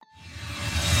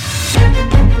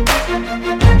welcome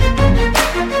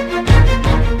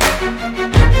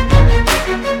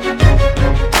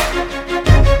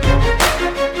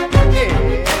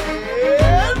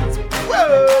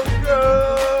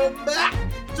back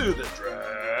to the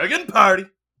Dragon Party.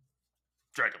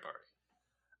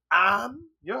 I'm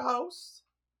your host,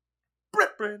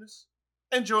 Brett Brandis,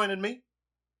 and joining me,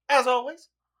 as always,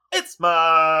 it's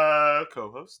my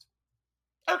co-host.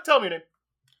 Eric, tell me your name.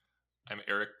 I'm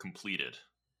Eric Completed.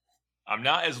 I'm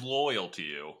not as loyal to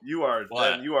you. You are,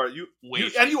 but and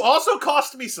you also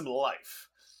cost me some life.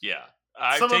 Yeah,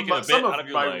 I've taken a bit out of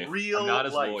your life. I'm not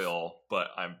as life. loyal, but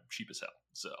I'm cheap as hell,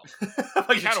 so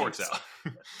Like it kind of works out.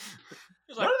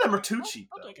 None of them are too cheap,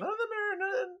 though. None of them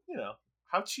are,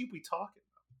 how cheap we talking?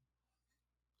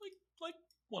 Like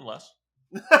one less.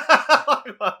 One of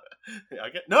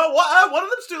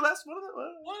them's too less. One of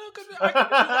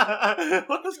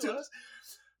them's too less.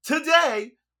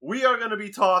 Today we are going to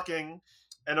be talking,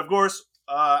 and of course,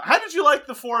 how did you like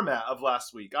the format of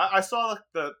last week? I saw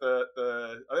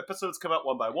the episodes come out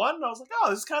one by one, and I was like,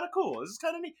 oh, this is kind of cool. This is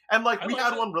kind of neat. And we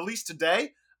had one released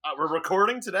today. We're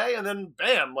recording today, and then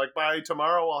bam, by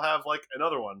tomorrow I'll have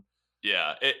another one.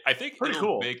 Yeah, I think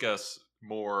it'll make us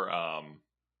more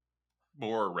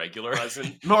regular.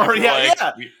 More,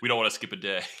 yeah. We don't want to skip a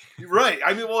day. Right.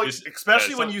 I mean,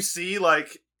 especially when you see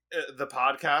the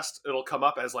podcast, it'll come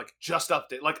up as just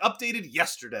updated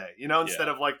yesterday, instead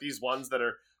of these ones that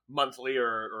are monthly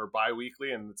or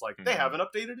bi-weekly, and it's they haven't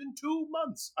updated in 2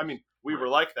 months. I mean, we were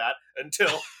like that until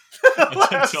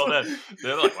until then.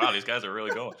 They're like, wow, these guys are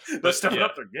really going. They're stepping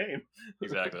up their game.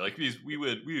 Exactly. We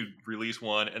would release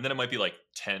one, and then it might be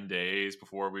 10 days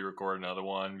before we record another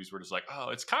one. We were just like,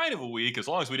 oh, it's kind of a week. As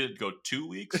long as we didn't go 2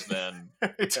 weeks, then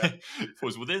it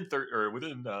was within 13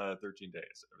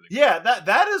 days. Yeah,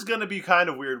 that is going to be kind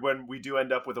of weird when we do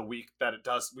end up with a week that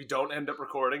we don't end up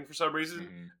recording for some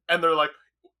reason, and they're like,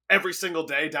 every single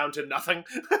day down to nothing.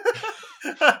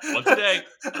 Once a day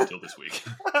until this week.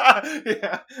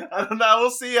 Yeah, I don't know. We'll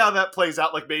see how that plays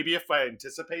out. Maybe if I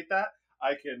anticipate that,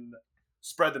 I can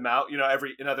spread them out,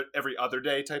 every other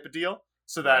day type of deal,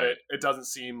 so that it doesn't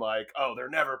seem like, oh, they're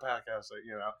never podcasting,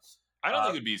 I don't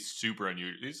think it'd be super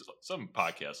unusual. Some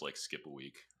podcasts skip a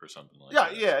week or something like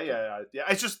that. Yeah.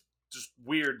 It's just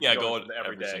weird. Yeah, going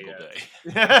every single day.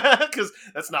 Because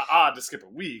that's not odd to skip a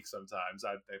week sometimes.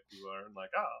 I think people are I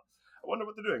wonder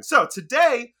what they're doing. So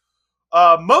today,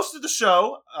 most of the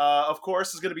show, of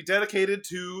course, is going to be dedicated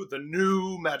to the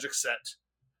new Magic set,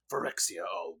 Phyrexia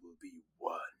All Will Be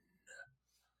One.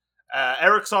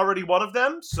 Eric's already one of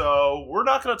them, so we're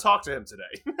not going to talk to him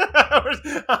today. No,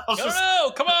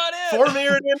 come on in. 4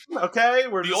 Mirrodin, okay?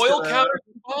 We're the oil counter's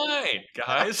fine,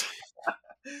 guys.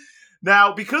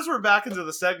 Now, because we're back into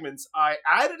the segments, I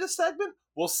added a segment.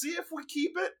 We'll see if we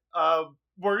keep it.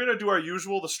 We're going to do our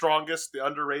usual, the strongest, the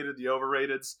underrated, the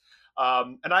overrateds.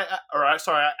 I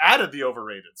added the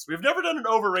overrateds. We've never done an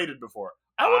overrated before.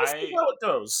 I want to see how it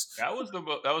goes. That was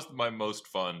my most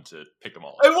fun to pick them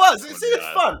all. It was. See,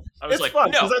 it's fun. It's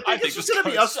fun because I think it's just going to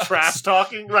be us trash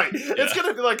talking. Right. Yeah. It's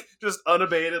going to be just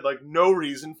unabated, no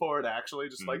reason for it. Actually,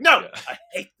 just I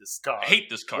hate this card. I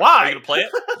hate this card. Why? Are you going to play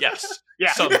it? Yes.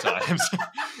 Yeah. Sometimes.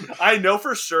 I know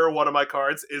for sure one of my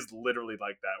cards is literally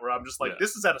like that, where I'm just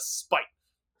this is out of spite.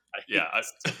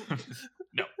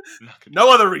 No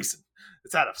other reason.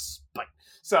 It's out of spite.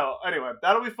 So anyway,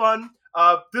 that'll be fun.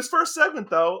 This first segment,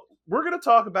 though, we're going to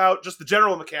talk about just the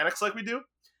general mechanics like we do.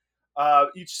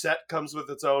 Each set comes with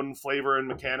its own flavor and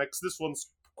mechanics. This one's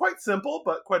quite simple,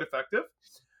 but quite effective.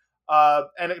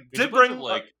 And it did bring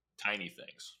tiny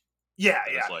things. Yeah.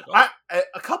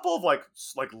 A couple of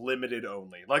limited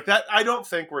only. That I don't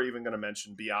think we're even going to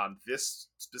mention beyond this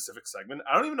specific segment.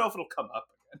 I don't even know if it'll come up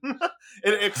again.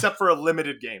 Except for a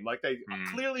limited game. They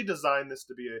clearly designed this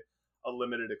to be a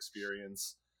limited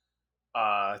experience.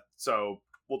 So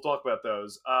we'll talk about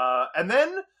those. And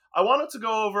then I wanted to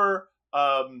go over,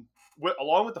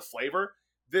 along with the flavor,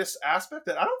 this aspect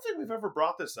that I don't think we've ever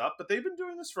brought this up, but they've been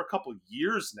doing this for a couple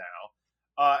years now.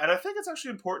 And I think it's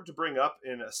actually important to bring up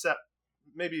in a set,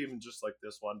 maybe even just like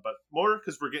this one, but more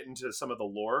because we're getting to some of the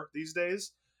lore these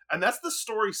days. And that's the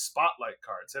story spotlight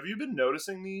cards. Have you been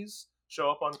noticing these show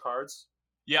up on cards?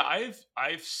 Yeah,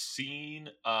 I've seen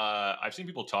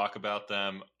people talk about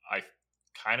them. I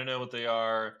kind of know what they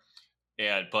are,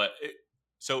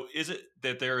 so is it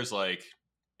that there is a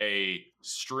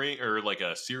string or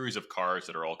a series of cards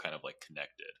that are all kind of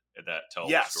connected that tell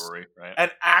the story, right?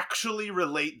 And actually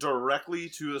relate directly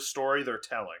to the story they're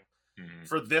telling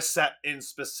for this set in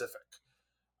specific.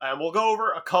 And we'll go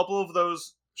over a couple of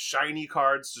those shiny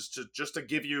cards just to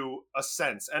give you a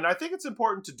sense. And I think it's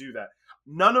important to do that.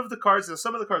 none of the cards,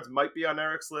 some of the cards might be on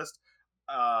Eric's list.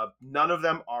 None of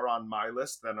them are on my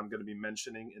list that I'm going to be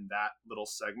mentioning in that little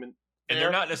segment. And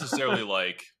they're not necessarily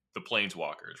like the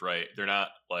Planeswalkers, right? They're not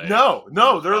like no,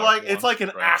 they're like it's like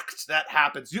an right? act that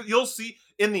happens. You'll see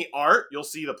in the art, you'll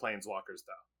see the Planeswalkers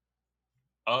though.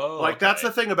 Oh, like okay. that's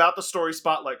the thing about the story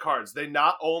spotlight cards. They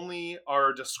not only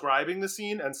are describing the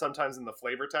scene, and sometimes in the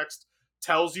flavor text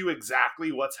tells you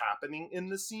exactly what's happening in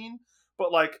the scene,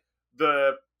 but like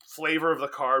the flavor of the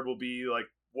card will be like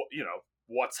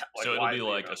what's like. So it'll be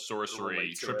like a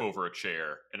sorcery trip over a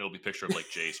chair, and it'll be a picture of like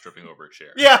Jace tripping over a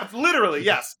chair. Yeah, literally,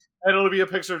 yes. And it'll be a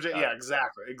picture of Jace. Yeah,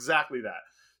 exactly that.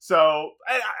 So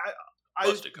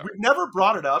we've never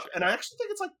brought it up, and I actually think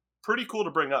it's like pretty cool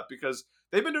to bring up because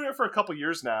they've been doing it for a couple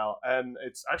years now, and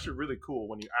it's actually really cool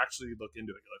when you actually look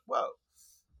into it. You're like, whoa.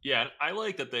 Yeah, and I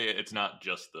like that it's not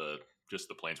just the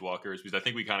Planeswalkers, because I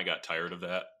think we kind of got tired of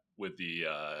that with the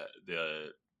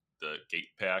Gate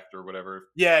Pact or whatever.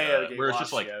 Yeah, where it's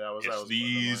just like that was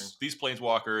these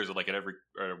Planeswalkers are like at every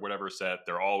or whatever set,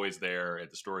 they're always there, and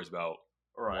the story's about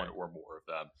one or more of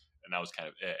them, and that was kind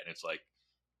of it. And it's like,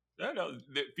 I don't know,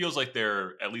 it feels like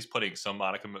they're at least putting some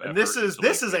modicum of effort. And this is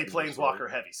a Planeswalker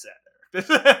heavy set. This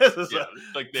is a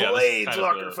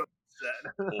Planeswalker set.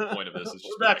 The whole point of this is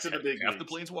just back to the big half the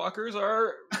Planeswalkers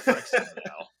are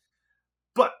now.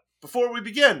 But before we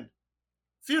begin,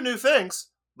 a few new things.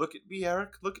 Look at me,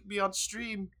 Eric. Look at me on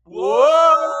stream.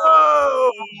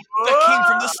 Whoa! That came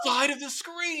from the side of the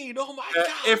screen. Oh my god!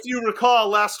 If you recall,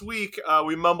 last week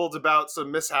we mumbled about some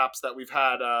mishaps that we've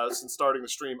had since starting the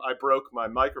stream. I broke my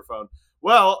microphone.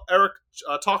 Well, Eric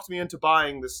talked me into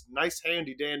buying this nice,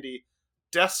 handy-dandy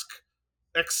desk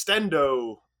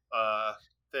extendo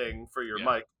thing for your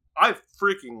mic. I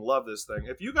freaking love this thing.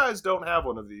 If you guys don't have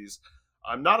one of these,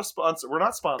 I'm not a sponsor. We're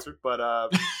not sponsored,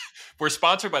 but we're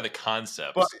sponsored by the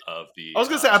concept of the. I was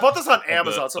gonna say I bought this on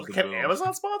Amazon. So can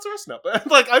Amazon sponsor us? No, but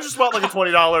like I just bought like a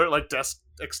 $20 like desk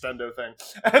extendo thing,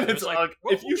 and it's like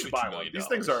if you should buy one, these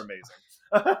things are amazing.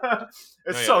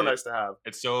 It's so nice to have.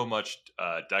 It's so much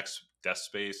desk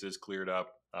space is cleared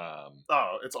up.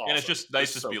 It's awesome, and it's just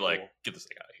nice to be cool. like, get this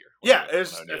thing out of here. Yeah,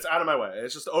 it's out of my way.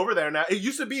 It's just over there now. It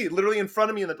used to be literally in front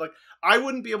of me, and like I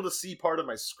wouldn't be able to see part of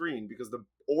my screen because the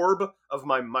orb of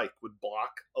my mic would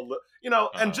block a little,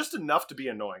 and just enough to be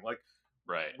annoying. Like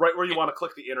right where you want to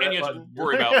click the internet and you button. Have to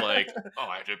worry about like,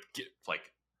 I have to get like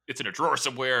it's in a drawer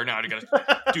somewhere now. I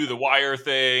gotta do the wire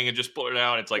thing and just pull it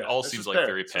out. It's like all seems like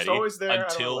very petty. It's always there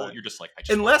until you're just like,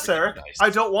 unless Eric,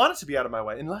 I don't want it to be out of my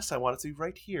way. Unless I want it to be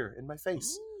right here in my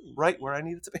face. Ooh. Right where I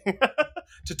need it to be.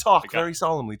 To talk very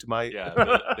solemnly to my...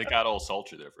 they got all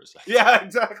sultry there for a second. Yeah,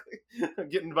 exactly. Let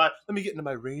me get into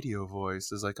my radio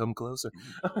voice as I come closer.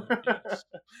 Yes.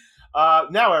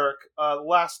 Now, Eric,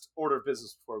 last order of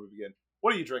business before we begin.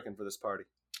 What are you drinking for this party?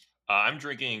 I'm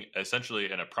drinking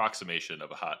essentially an approximation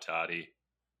of a hot toddy.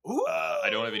 Ooh. I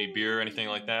don't have any beer or anything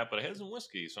like that, but I have some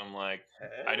whiskey, so I'm like,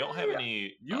 I don't have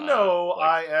any...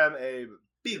 I am a...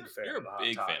 Big fan. You're a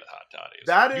big fan of hot toddies.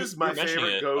 That is my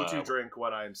favorite go-to drink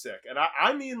when I'm sick. And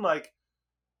I mean, like,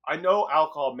 I know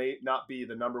alcohol may not be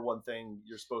the number one thing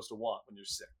you're supposed to want when you're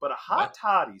sick, but a hot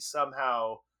toddy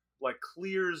somehow, like,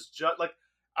 clears just, like,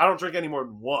 I don't drink any more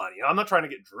than one. I'm not trying to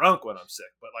get drunk when I'm sick,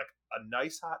 but, like, a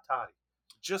nice hot toddy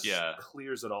just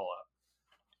clears it all up.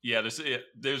 Yeah,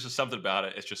 there's just something about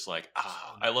it. It's just like,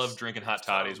 I love drinking hot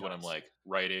toddies when I'm, like,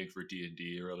 writing for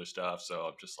D&D or other stuff, so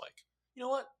I'm just like, you know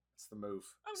what? It's the move.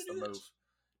 It's the move.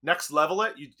 Next level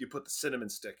it, you put the cinnamon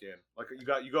stick in. Like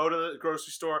you go to the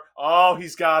grocery store. Oh,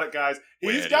 he's got it, guys.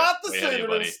 He's got the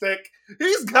cinnamon stick.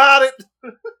 He's got it.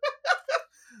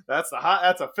 That's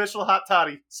official hot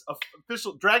toddy.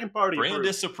 Official Dragon Party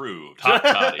Brandis approved hot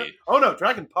toddy. Oh no,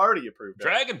 Dragon Party approved.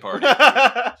 Dragon Party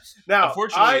approved. Now,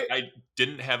 unfortunately, I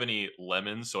didn't have any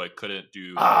lemons, so I couldn't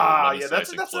do.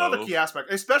 That's another key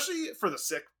aspect, especially for the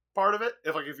sick part of it.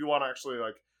 If you want to actually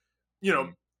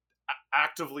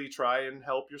actively try and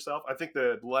help yourself. I think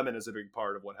the lemon is a big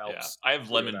part of what helps. Yeah, I have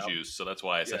lemon juice, so that's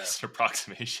why I said it's an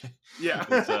approximation. Yeah.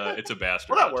 It's a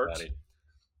bastard. Well, that works.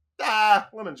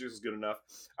 Lemon juice is good enough.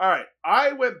 All right.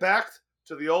 I went back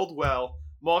to the old well.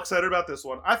 I'm all excited about this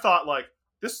one. I thought, like,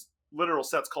 this literal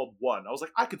set's called One. I was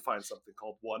like, I could find something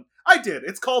called One. I did.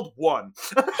 It's called One.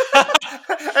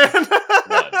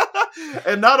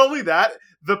 And not only that,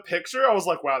 the picture, I was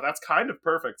like, wow, that's kind of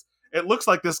perfect. It looks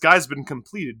like this guy's been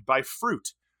completed by fruit.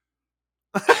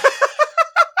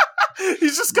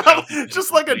 He's just got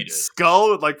just like a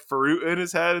skull with like fruit in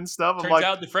his head and stuff. Turns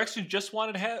out the Phyrexian just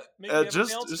wanted to have maybe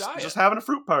just having a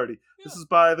fruit party. Yeah. This is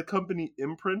by the company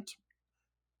Imprint.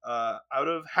 out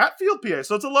of Hatfield, PA.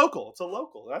 So it's a local. It's a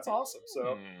local. That's awesome.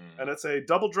 So, and it's a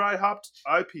double dry hopped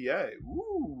IPA.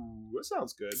 Ooh, that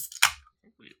sounds good.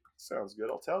 Sounds good.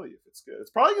 I'll tell you if it's good.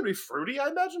 It's probably gonna be fruity, I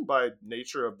imagine, by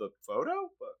nature of the photo.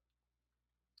 But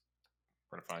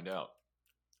we're gonna find out.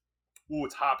 Ooh,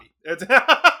 it's hoppy. It's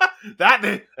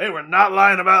that they were not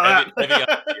lying about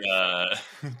that.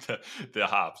 The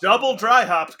hops. Double dry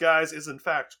hopped, guys, is in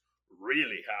fact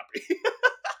really happy.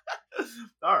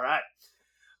 All right,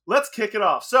 let's kick it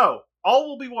off. So, all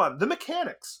will be one. The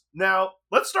mechanics. Now,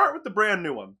 let's start with the brand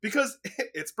new one because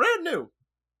it's brand new,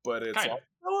 but it's also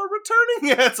a returning.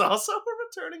 Yeah, it's also a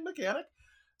returning mechanic.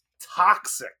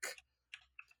 Toxic.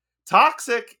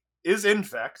 Toxic is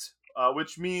infect,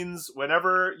 which means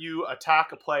whenever you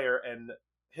attack a player and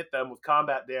hit them with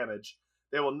combat damage,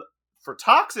 they will. For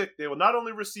Toxic, they will not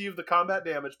only receive the combat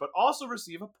damage, but also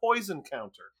receive a poison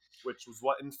counter, which was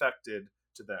what infected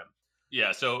to them.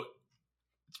 Yeah, so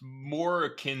it's more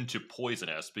akin to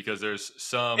poisonous because there's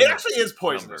some. It actually is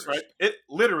poisonous, right? It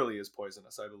literally is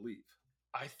poisonous, I believe.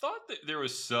 I thought that there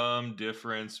was some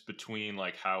difference between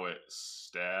like how it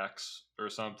stacks or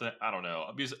something. I don't know.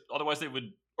 Because otherwise they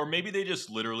would, or maybe they just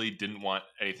literally didn't want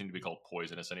anything to be called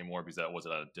poisonous anymore because that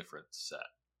wasn't on a different set.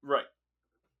 Right.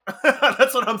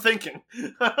 That's what I'm thinking.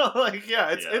 Like,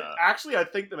 it actually, I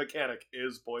think the mechanic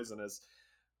is poisonous.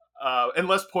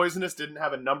 Unless poisonous didn't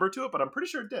have a number to it, but I'm pretty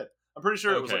sure it did. I'm pretty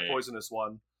sure it was like poisonous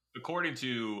 1. According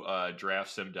to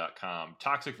draftsim.com,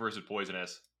 toxic versus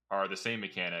poisonous are the same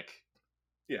mechanic.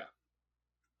 Yeah.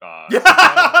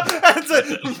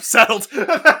 Settled.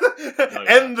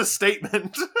 End the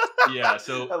statement. Yeah,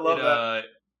 so I love that.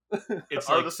 It's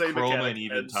are like the same Chroma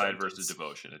mechanic and Eventide versus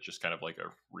Devotion. It's just kind of like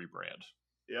a rebrand.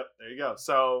 Yep, there you go.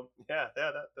 So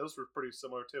those were pretty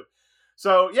similar too.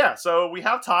 So we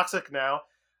have Toxic now.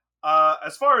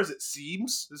 As far as it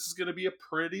seems, this is going to be a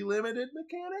pretty limited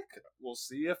mechanic. We'll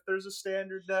see if there's a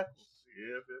standard deck. We'll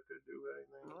see if it could do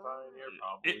anything with Pioneer.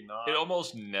 Probably not. It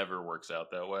almost never works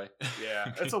out that way.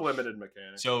 Yeah, it's a limited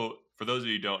mechanic. So, for those of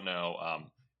you who don't know,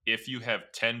 if you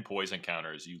have 10 poison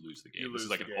counters, you lose the game. This is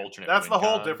like an alternate. That's the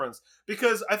whole difference.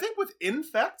 Because I think with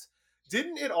Infect,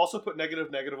 didn't it also put negative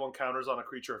on counters on a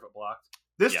creature if it blocked?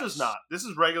 This does not. This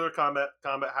is regular combat.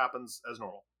 Combat happens as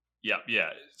normal. Yeah.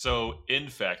 So,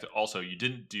 Infect, also, you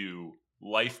didn't do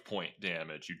life point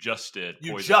damage. You just did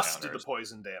poison counters. Did the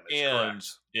poison damage. And correct.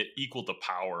 It equaled the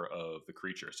power of the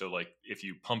creature. So, like, if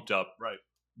you pumped up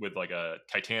with, like, a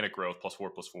Titanic Growth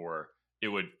 +4/+4, it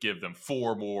would give them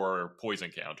 4 more poison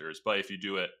counters. But if you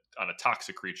do it on a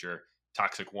toxic creature,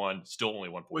 Toxic 1, still only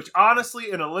 1 poison. Which,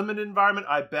 honestly, in a limited environment,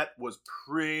 I bet was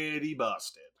pretty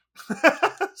busted.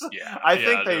 I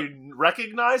think they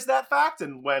recognized that fact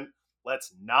and went,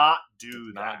 let's not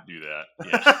do that.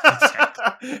 Yeah,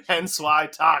 exactly. Hence why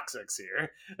Toxic's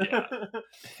here. Yeah,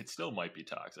 it still might be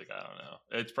toxic. I don't know.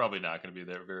 It's probably not going to be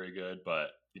there very good,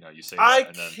 but you say that. I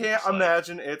can't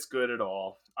imagine it's good at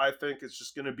all. I think it's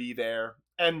just going to be there,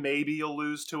 and maybe you'll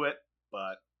lose to it,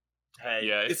 but hey,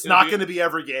 it's not going to be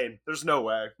every game. There's no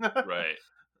way. Right.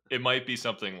 It might be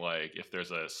something like if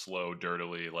there's a slow,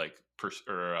 dirtily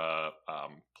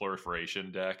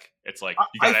proliferation deck. It's like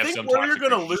you gotta have some. I think where you're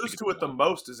going to lose to it the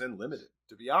most is in limited.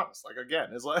 To be honest, like again,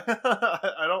 it's like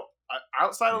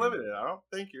outside of limited, I don't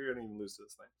think you're going to even lose to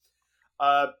this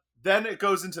thing. Then it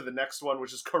goes into the next one,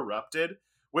 which is Corrupted,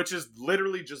 which is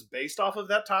literally just based off of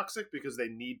that Toxic because they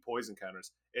need poison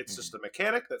counters. It's just a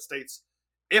mechanic that states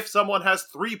if someone has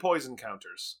 3 poison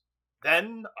counters,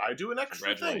 then I do an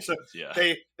extra thing. So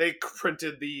they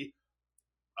printed the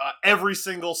every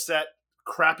single set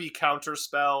crappy counter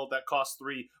spell that costs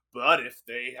 3, but if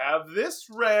they have this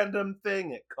random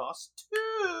thing, it costs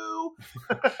 2.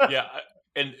 Yeah,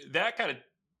 and that kind of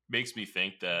makes me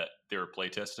think that they were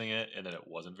playtesting it and that it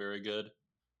wasn't very good.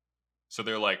 So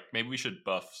they're like, maybe we should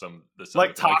buff this.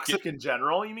 Like Toxic in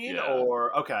general, you mean? Yeah.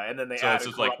 Or okay, and then they added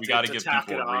it's like we got to give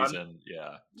people a reason,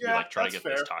 to try to get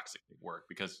this Toxic to work.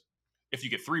 Because if you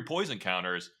get 3 poison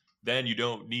counters, then you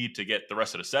don't need to get the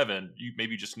rest of the 7. You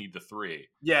maybe just need the 3.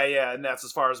 Yeah, and that's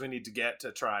as far as we need to get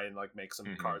to try and like make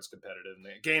some cards competitive. And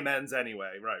the game ends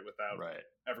anyway, without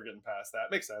ever getting past that.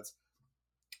 Makes sense.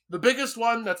 The biggest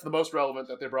one that's the most relevant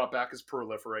that they brought back is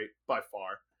Proliferate by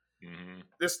far. Mm-hmm.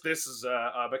 This is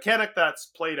a mechanic that's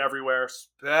played everywhere,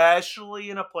 especially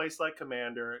in a place like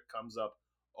Commander. It comes up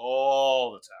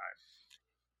all the time.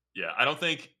 Yeah, I don't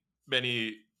think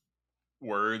many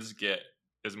words get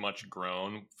as much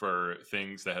grown for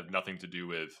things that have nothing to do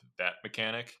with that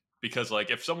mechanic. Because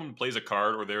like if someone plays a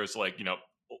card or there's like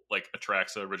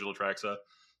Atraxa, original Atraxa,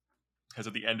 because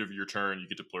at the end of your turn you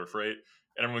get to proliferate,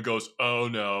 and everyone goes, "Oh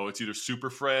no, it's either Super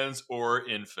Friends or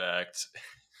Infect."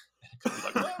 It could be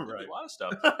like, well, right. A lot of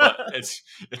stuff. But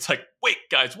it's like, wait,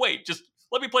 guys, wait, just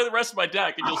let me play the rest of my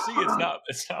deck, and you'll see it's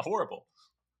not horrible.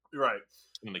 Right.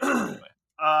 And they keep it anyway.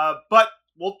 But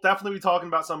we'll definitely be talking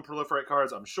about some proliferate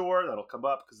cards. I'm sure that'll come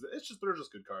up because they're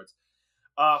just good cards.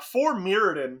 For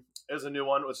Mirrodin is a new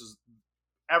one, which is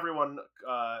everyone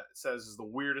says is the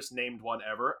weirdest named one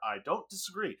ever. I don't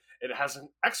disagree. It has an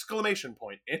exclamation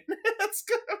point in it. It's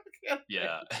good.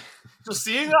 Yeah. So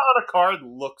seeing that on a card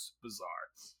looks bizarre.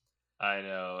 I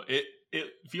know. It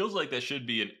feels like that should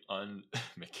be an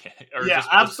unmechanic. Yeah,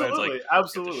 absolutely.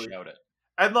 Absolutely. Shout it.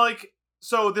 And like,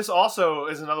 so this also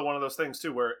is another one of those things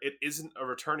too, where it isn't a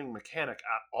returning mechanic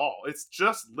at all. It's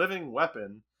just living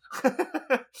weapon.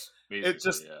 It's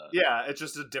just it's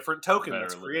just a different token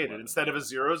that's created instead of a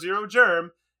 0/0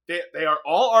 germ. They are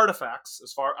all artifacts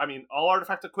all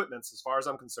artifact equipments as far as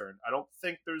I'm concerned. I don't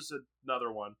think there's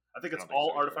another one. I think it's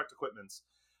all artifact equipments.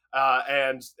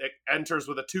 And it enters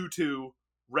with a 2/2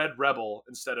 red rebel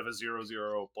instead of a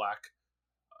 0/0 black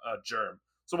germ.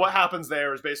 So what happens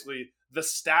there is basically the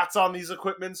stats on these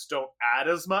equipments don't add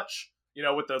as much. You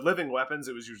know, with the living weapons,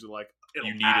 it was usually like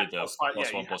you needed those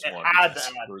 +1/+1 had to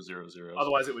add. For 0/0s.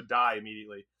 Otherwise, it would die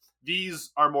immediately.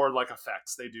 These are more like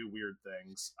effects. They do weird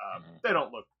things. They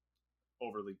don't look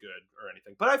overly good or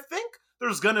anything. But I think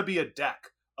there's going to be a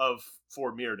deck of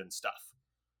for Mirrodin stuff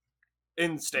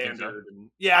in standard.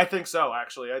 I think so,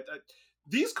 actually.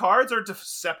 These cards are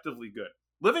deceptively good.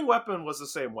 Living Weapon was the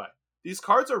same way. These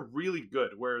cards are really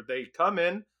good, where they come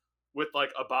in with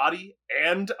like a body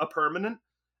and a permanent,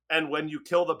 and when you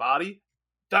kill the body,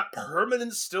 that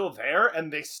permanent's still there,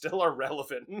 and they still are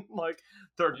relevant. Like,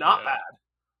 they're not bad.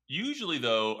 Usually,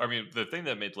 though, I mean, the thing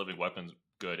that made Living Weapons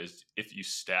good is if you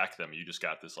stack them, you just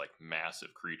got this like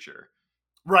massive creature.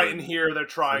 Right, and here they're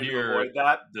trying to avoid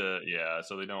that.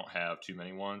 So they don't have too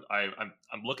many ones. I'm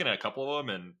looking at a couple of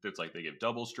them, and it's like they give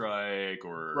double strike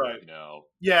or you know.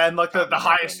 Yeah, and like the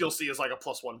highest you'll see is like a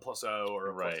 +1/+0 or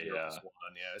a +0/+1. Yeah,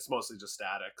 it's mostly just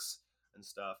statics and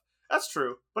stuff. That's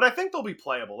true, but I think they'll be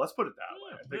playable. Let's put it that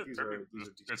way. I think these are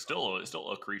it's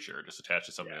still a creature just attached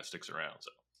to something that sticks around.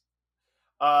 So,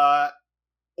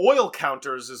 oil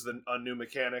counters is a new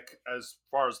mechanic as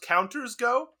far as counters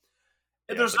go.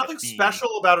 Yeah, there's nothing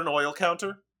special about an oil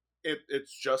counter.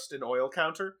 It's just an oil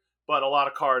counter, but a lot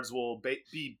of cards will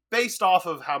be based off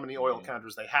of how many oil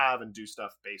counters they have and do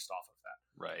stuff based off of that.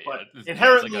 Right. But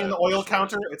inherently in the oil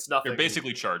counter, it's nothing. They're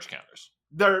basically charge counters.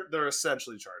 They're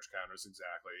essentially charge counters,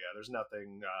 exactly. Yeah, there's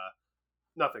nothing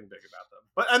big about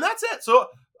them. And that's it. So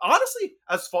honestly,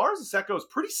 as far as the set goes,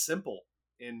 pretty simple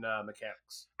in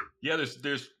mechanics. Yeah,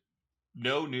 there's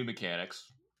no new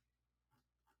mechanics.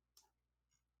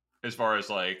 As far as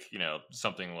like, you know,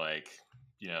 something like,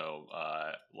 you know,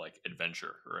 like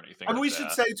adventure or anything. And we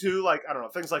should say too, like, I don't know,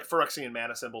 things like Phyrexian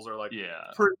mana symbols are like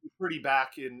pretty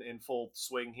back in full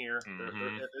swing here.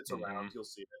 It's around, you'll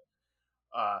see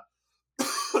it.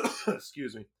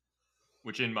 Excuse me.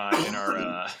 Which in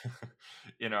our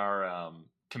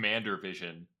commander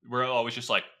vision, we're always just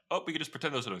like, oh, we can just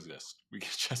pretend those don't exist. We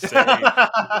can just say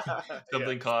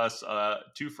something costs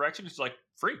 2 Phyrexian. It's like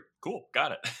free, cool,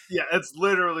 got it. Yeah, it's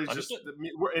literally just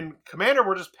in Commander.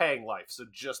 We're just paying life, so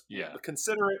just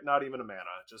consider it not even a mana.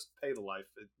 Just pay the life.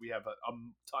 We have a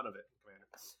ton of it in Commander.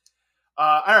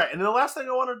 All right, and then the last thing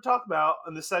I wanted to talk about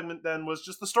in this segment then was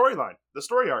just the storyline, the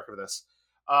story arc of this,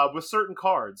 with certain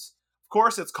cards. Of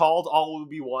course, it's called All Will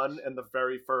Be One, and the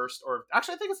very first, or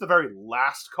actually I think it's the very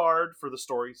last card for the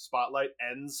story spotlight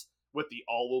ends with the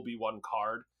All Will Be One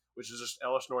card, which is just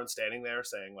Elesh Norn standing there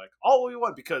saying like, all will be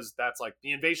one, because that's like,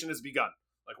 the invasion has begun.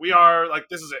 Like, we are, like,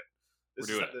 this is it. We're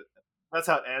doing it. That's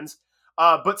how it ends.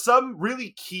 But some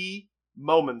really key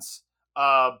moments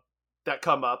that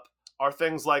come up are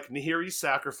things like Nahiri's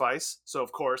sacrifice. So,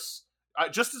 of course,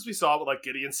 just as we saw with like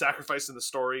Gideon's sacrifice in the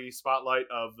story spotlight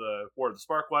of the War of the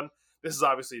Spark one, this is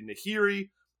obviously Nahiri,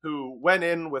 who went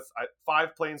in with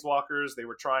 5 planeswalkers. They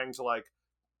were trying to like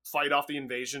fight off the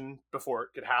invasion before it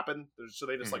could happen. So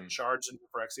they just like charged into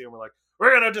Phyrexia and were like,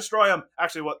 we're going to destroy them.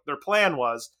 Actually, what their plan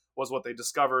was what they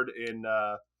discovered in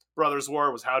Brothers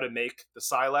War was how to make the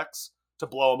Sylex to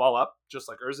blow them all up, just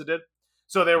like Urza did.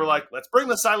 So they were like, let's bring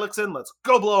the Sylex in. Let's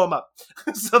go blow them up.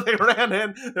 So they ran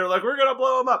in. They were like, we're going to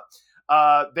blow them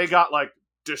up. They got like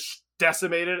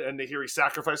decimated, and Nahiri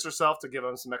sacrificed herself to give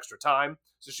them some extra time.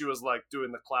 So she was like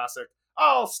doing the classic,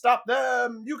 I'll stop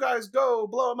them. You guys go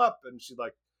blow them up. And she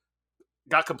like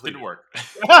got completed. Didn't work.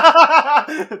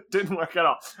 Didn't work at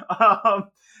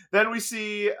all. Then we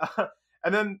see,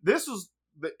 and then this was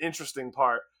the interesting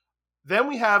part. Then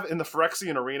we have in the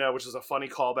Phyrexian Arena, which is a funny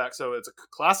callback. So it's a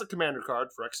classic commander card.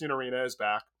 Phyrexian Arena is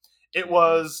back. It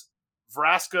was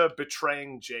Vraska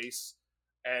betraying Jace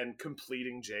and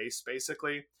completing Jace,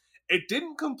 basically. It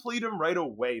didn't complete him right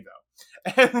away,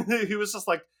 though. And he was just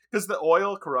like, because the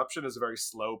oil corruption is a very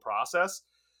slow process.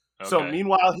 Okay. So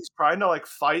meanwhile, he's trying to like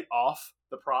fight off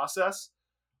the process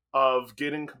of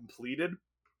getting completed.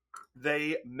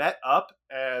 They met up,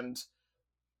 and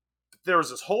there was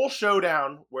this whole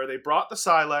showdown where they brought the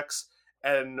Sylex,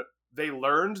 and they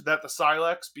learned that the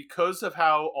Sylex, because of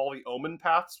how all the omen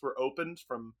paths were opened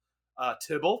from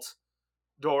Tybalt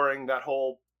during that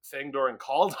whole thing during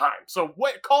Kaldheim. So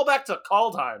wait, call back to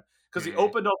Kaldheim, because he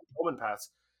opened up the omen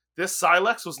paths. This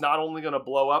Sylex was not only going to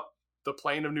blow up the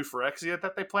plane of New Phyrexia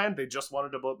that they planned, they just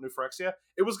wanted to blow up New Phyrexia.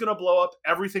 It was going to blow up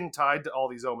everything tied to all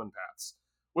these omen paths,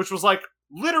 which was like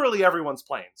literally everyone's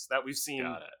planes that we've seen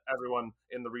everyone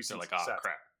in the recent like, oh,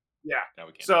 crap. Yeah.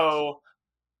 So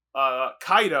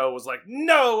Kaido was like,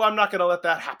 no, I'm not going to let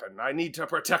that happen. I need to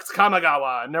protect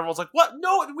Kamigawa. And everyone's like, what?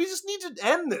 No, we just need to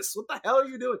end this. What the hell are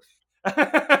you doing?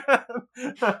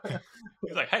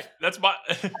 He's like, hey, that's my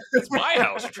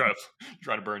house you're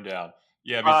trying to burn down.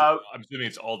 Yeah, because I'm assuming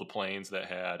it's all the planes that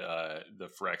had the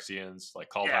Phyrexians, like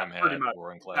Kaldheim had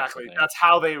Vorinclex. Exactly. That's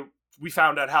how we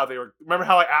found out how they were. Remember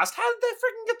how I asked, how did they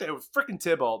freaking get there? It was freaking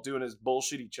Tybalt doing his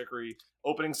bullshitty chicory,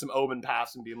 opening some omen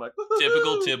paths and being like, woo-hoo!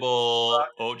 Typical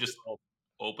Tybalt. Just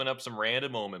open up some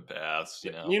random omen paths,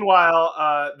 you know.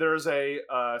 Meanwhile, there's a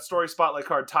story spotlight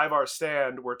card, Tyvar's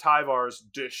Stand, where Tyvar's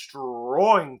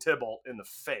destroying Tybalt in the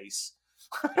face.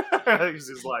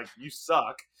 He's like, you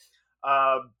suck.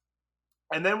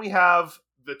 And then we have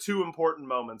the two important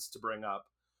moments to bring up.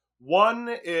 One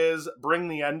is Bring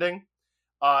the Ending.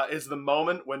 Is the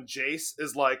moment when Jace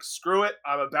is like, screw it,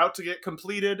 I'm about to get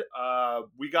completed.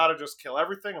 We gotta just kill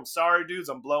everything. I'm sorry, dudes,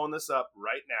 I'm blowing this up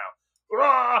right now.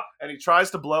 Rah! And he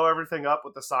tries to blow everything up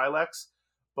with the Sylex,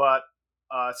 but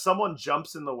someone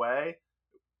jumps in the way.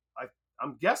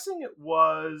 I'm guessing it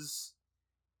was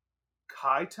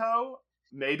Kaito.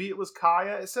 Maybe it was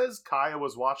Kaya. It says Kaya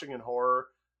was watching in horror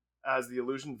as the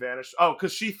illusion vanished. Oh,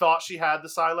 because she thought she had the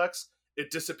Sylex.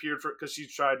 It disappeared because she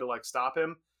tried to like stop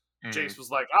him. Mm-hmm. Jace was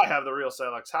like, I have the real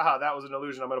Sylex. Haha, that was an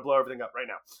illusion. I'm going to blow everything up right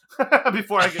now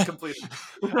before I get completed.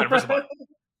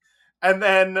 And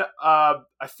then I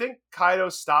think Kaido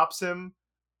stops him,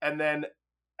 and then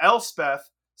Elspeth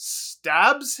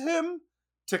stabs him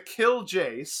to kill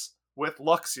Jace with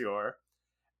Luxior,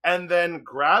 and then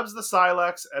grabs the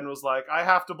Sylex and was like, I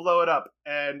have to blow it up.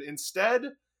 And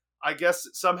instead, I guess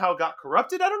it somehow got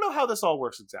corrupted. I don't know how this all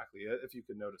works exactly, if you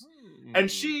can notice. And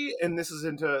she, and this is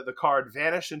into the card,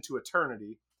 Vanish into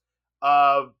Eternity.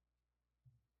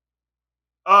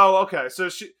 Okay.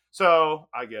 So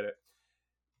I get it.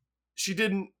 She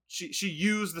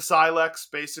used the Sylex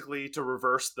basically to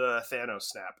reverse the Thanos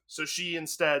snap. So she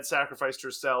instead sacrificed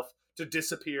herself to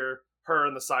disappear her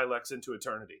and the Sylex into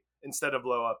eternity instead of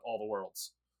blow up all the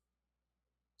worlds.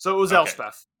 So it was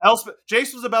Elspeth.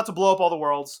 Jace was about to blow up all the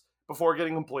worlds before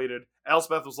getting completed.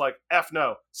 Elspeth was like, F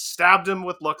no. Stabbed him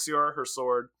with Luxior, her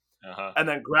sword, and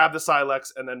then grabbed the Sylex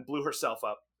and then blew herself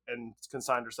up and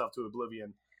consigned herself to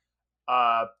oblivion.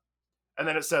 And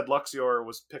then it said Luxior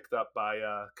was picked up by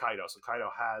Kaido. So Kaido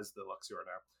has the Luxior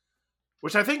now.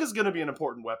 Which I think is going to be an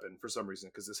important weapon for some reason.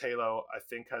 Because this Halo, I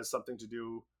think, has something to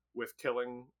do with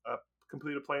killing a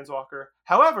completed Planeswalker.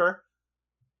 However,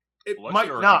 it might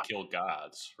not kill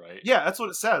gods, right? Yeah, that's what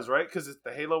it says, right? Because it's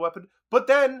the Halo weapon. But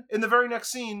then, in the very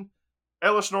next scene,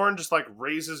 Eilish Norn just, like,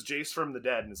 raises Jace from the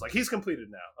dead. And it's like, he's completed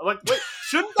now. I'm like, wait,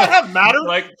 shouldn't that have mattered?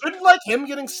 Shouldn't, like, him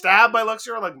getting stabbed by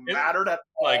Luxior, like, mattered at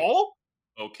all?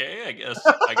 Okay, I guess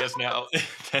now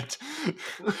that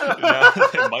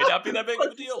it might not be that big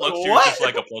of a deal. Luxier's just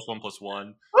like a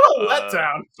 +1/+1. Oh,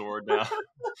 letdown. Sword now.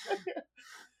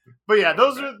 But yeah,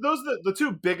 those are the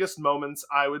two biggest moments,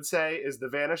 I would say, is the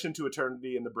Vanish into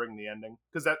Eternity and the Bring the Ending.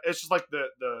 Because it's just like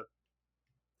the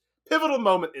pivotal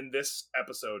moment in this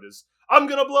episode is, I'm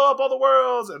going to blow up all the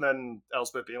worlds, and then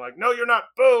Elspeth being like, no, you're not,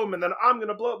 boom, and then I'm going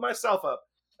to blow up myself up.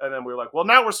 And then we were like, well,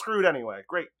 now we're screwed anyway.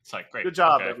 Great. It's like, great. Good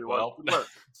job, everyone. Well, good work.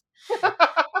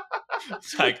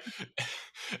 It's like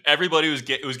everybody was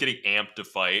getting amped to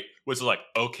fight. Was like,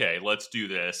 okay, let's do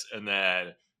this. And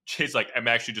then Jay's like, I'm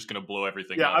actually just going to blow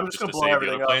everything up. Yeah, I'm just going to blow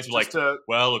everything up. Like,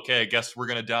 well, okay, I guess we're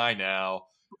going to die now.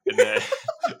 And then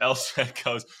Elspeth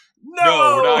goes,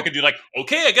 no, we're not going to do, like,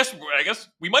 okay, I guess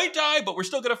we might die, but we're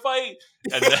still going to fight.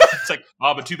 And then it's like,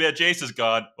 oh, but too bad Jace is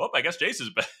gone. Well, I guess Jace is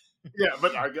back. Yeah,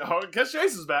 but I guess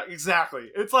Jace is back. Exactly.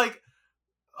 It's like,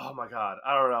 oh my god,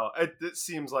 I don't know. It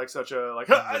seems like such a like.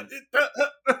 Yeah. I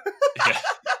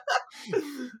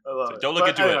love it. Don't look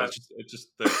into it. It's just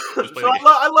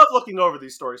I love looking over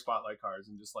these story spotlight cards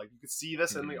and just like you can see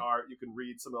this in the art. You can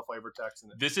read some of the flavor text.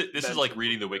 And this is like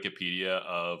reading the Wikipedia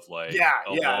of like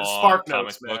long Spark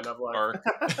Notes, man. Of like... arc.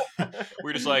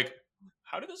 We're just like,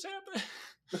 how did this happen?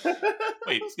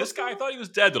 Wait, this guy, I thought he was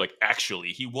dead. They're like, actually,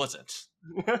 he wasn't.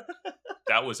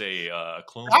 That was a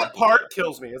clone. That part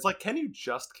kills me. It's like, can you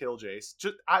just kill Jace?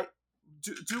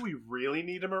 Do we really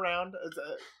need him around?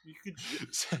 You could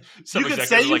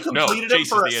say you completed him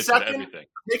for a second,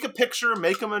 take a picture,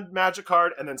 make him a magic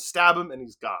card, and then stab him, and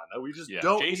he's gone. We just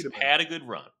don't need him. Jace had a good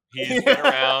run. He's been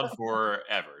around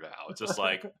forever now. It's just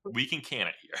like, we can can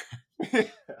it here.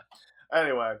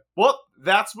 Anyway, well,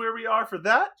 that's where we are for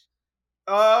that.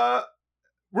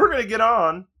 We're going to get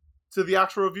on to the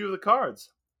actual review of the cards.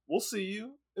 We'll see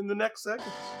you in the next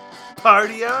segment.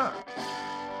 Party on!